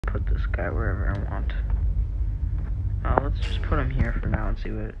put this guy wherever I want. Let's just put him here for now and see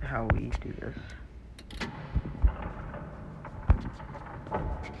how we do this.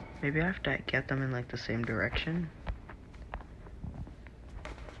 Maybe I have to get them in like the same direction.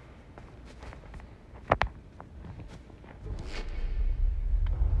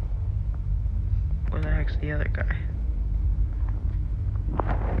 Where the heck's the other guy?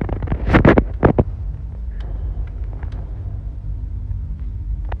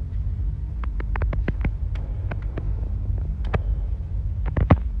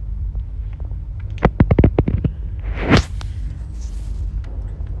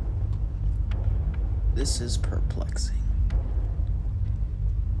 This is perplexing.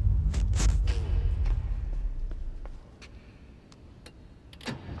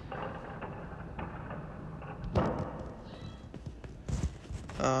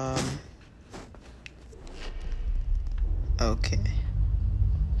 Okay.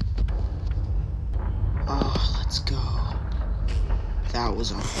 Oh, let's go. That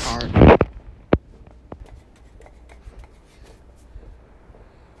was a hard one.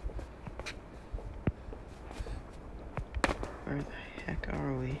 Where the heck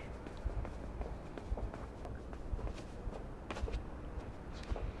are we?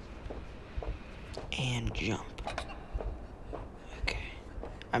 And jump. Okay.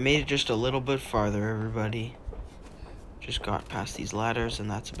 I made it just a little bit farther, everybody. Just got past these ladders, and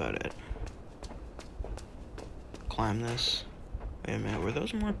that's about it. Climb this. Wait a minute, were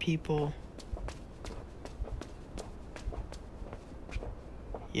those more people?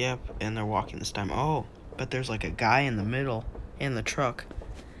 Yep, and they're walking this time. Oh, but there's like a guy in the middle in the truck.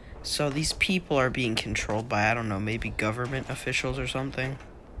 So these people are being controlled by, I don't know, maybe government officials or something.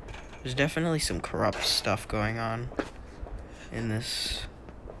 There's definitely some corrupt stuff going on in this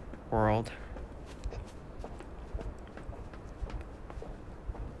world.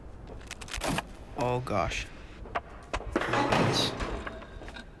 Oh gosh. My goodness.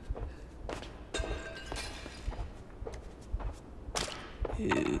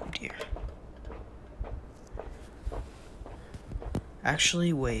 Oh dear.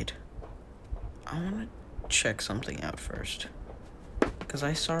 Actually, wait. I want to check something out first. Because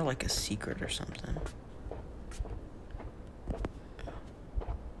I saw like a secret or something.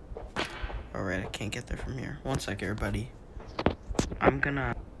 Alright, I can't get there from here. One sec, everybody. I'm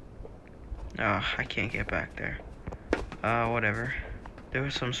gonna... Oh, I can't get back there. Whatever. There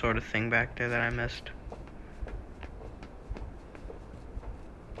was some sort of thing back there that I missed.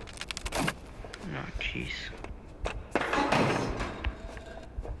 Oh, jeez.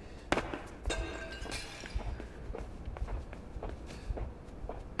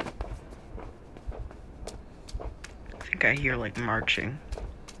 I think I hear, like, marching.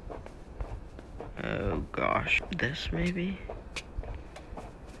 Oh, gosh. This, maybe?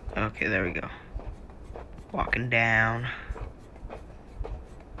 Okay, there we go. Walking down.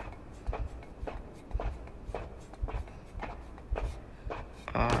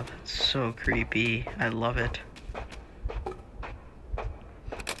 Oh, that's so creepy. I love it.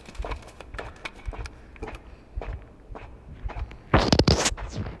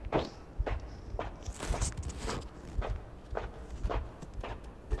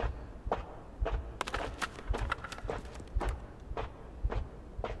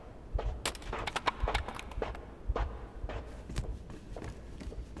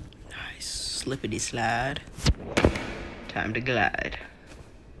 Slippity slide. Time to glide.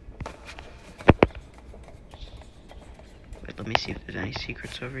 Wait, let me see if there's any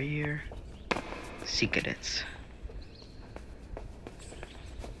secrets over here. Secrets.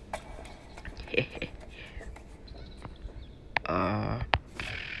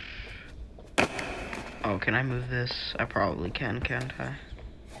 Oh, can I move this? I probably can, can't I?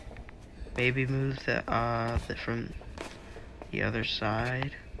 Maybe move the from the other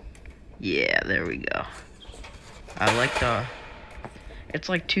side. Yeah, there we go. I like the... It's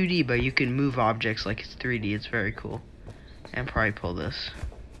like 2D, but you can move objects like it's 3D. It's very cool. And probably pull this.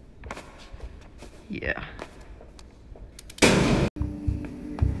 Yeah.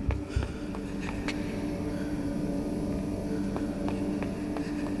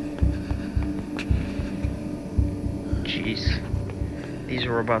 Jeez. These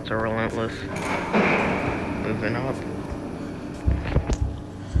robots are relentless. Moving up.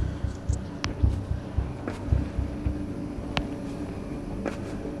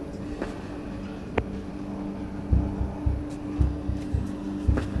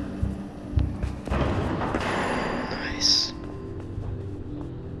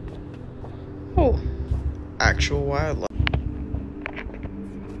 Oh, actual wildlife.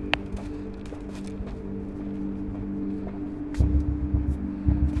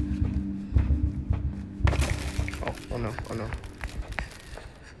 no, oh no.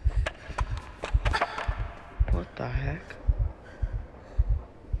 What the heck?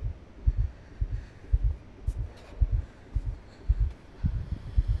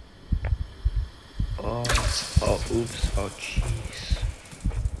 Oh, oops, oh jeez.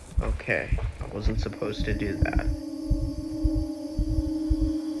 Okay, I wasn't supposed to do that.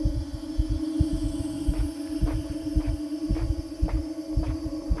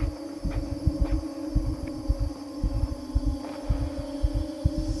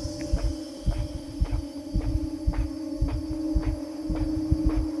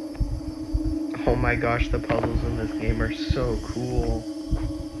 Oh my gosh, the puzzles in this game are so cool.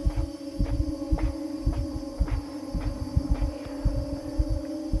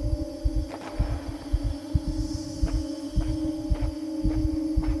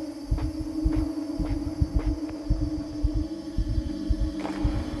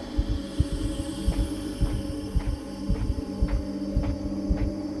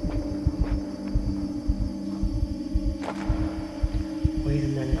 Wait a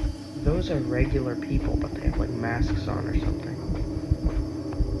minute. Those are regular people, but they have like masks on or something.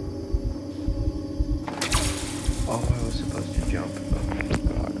 Oh, I was supposed to jump.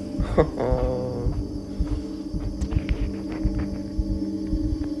 Oh god.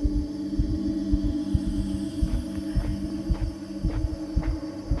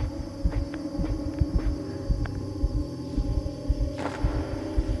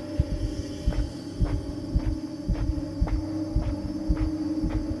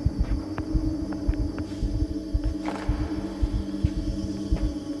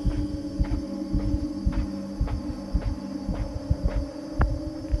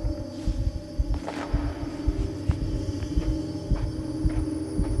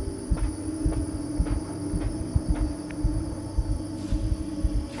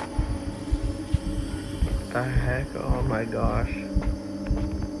 The heck? Oh my gosh.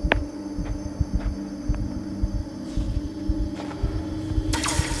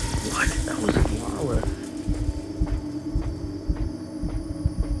 What? That was flawless.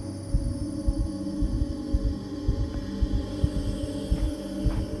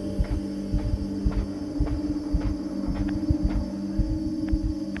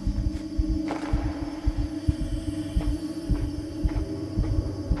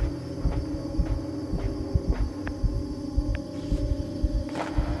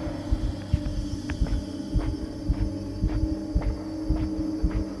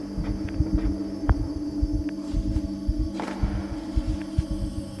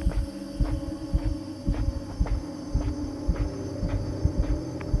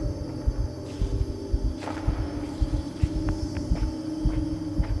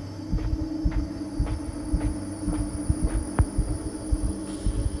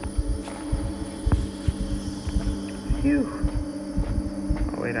 Phew.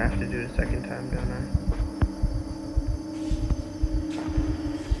 Oh wait, I have to do it a second time, don't I?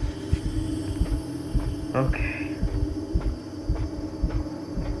 Okay.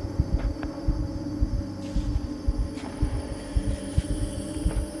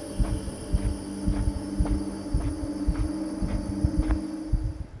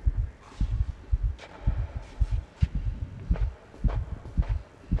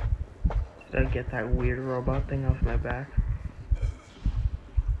 Did I get that weird robot thing off my back?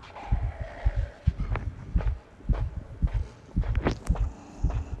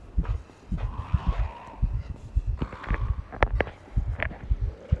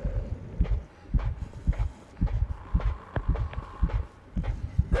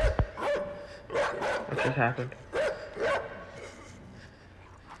 What just happened?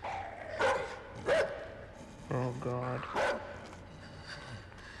 Oh god.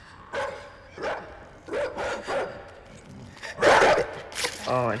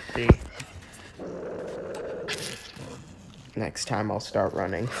 Oh, I see. Next time I'll start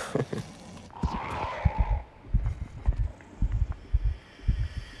running.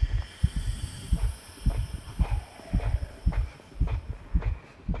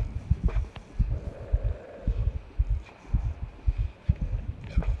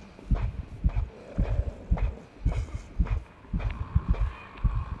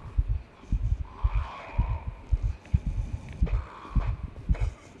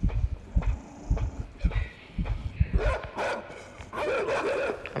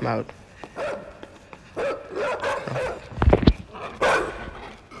 I'm out.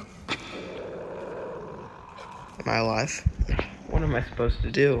 Am I alive? What am I supposed to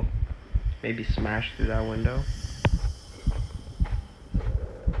do? Maybe smash through that window?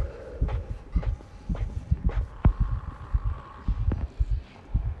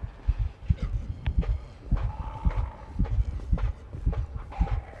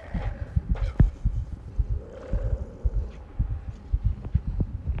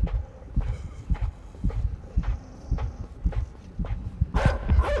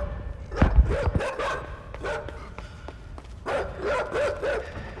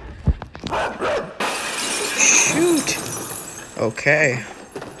 Okay.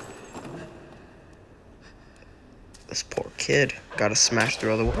 This poor kid. Gotta smash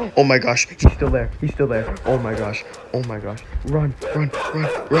through all the wall. Oh my gosh, he's still there. He's still there. Oh my gosh. Oh my gosh. Run, run, run,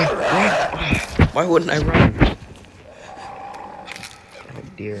 run, run. Oh, why wouldn't I run? Oh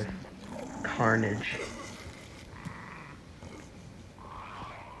dear. Carnage.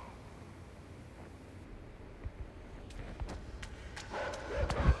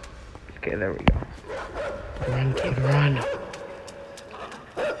 Okay, there we go. Run, kid, run.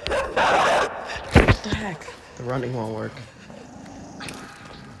 What the heck? The running won't work.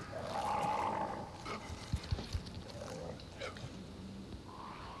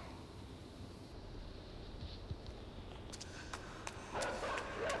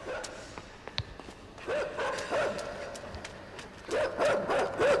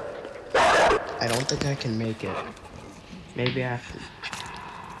 I don't think I can make it. Maybe I have to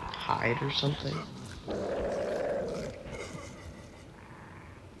hide or something.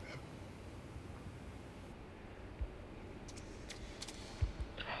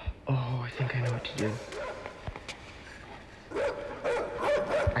 Oh, I think I know what to do.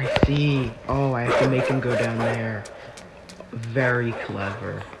 I see. Oh, I have to make him go down there. Very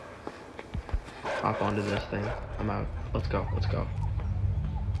clever. Hop onto this thing. I'm out. Let's go. Let's go.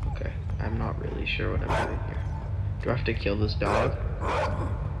 Okay. I'm not really sure what I'm doing here. Do I have to kill this dog?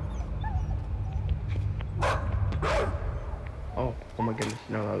 Oh my goodness.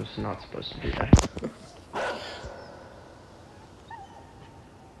 No, I was not supposed to do that.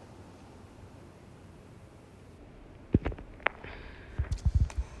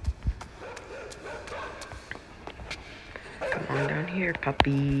 Come on down here,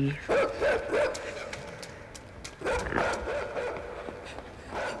 puppy.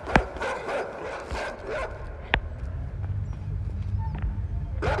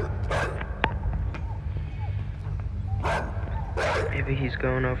 Maybe he's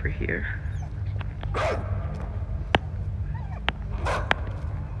going over here.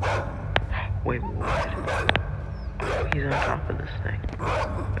 Wait, what? Oh, he's on top of this thing.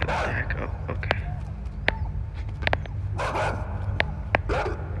 What the heck? Oh, okay.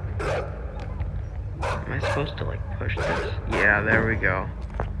 Am I supposed to, like, push this? Yeah, there we go.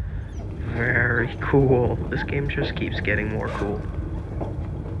 Very cool. This game just keeps getting more cool.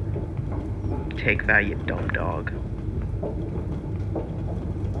 Take that, you dumb dog.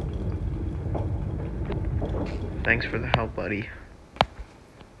 Thanks for the help, buddy.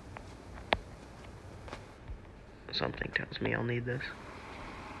 Something tells me I'll need this.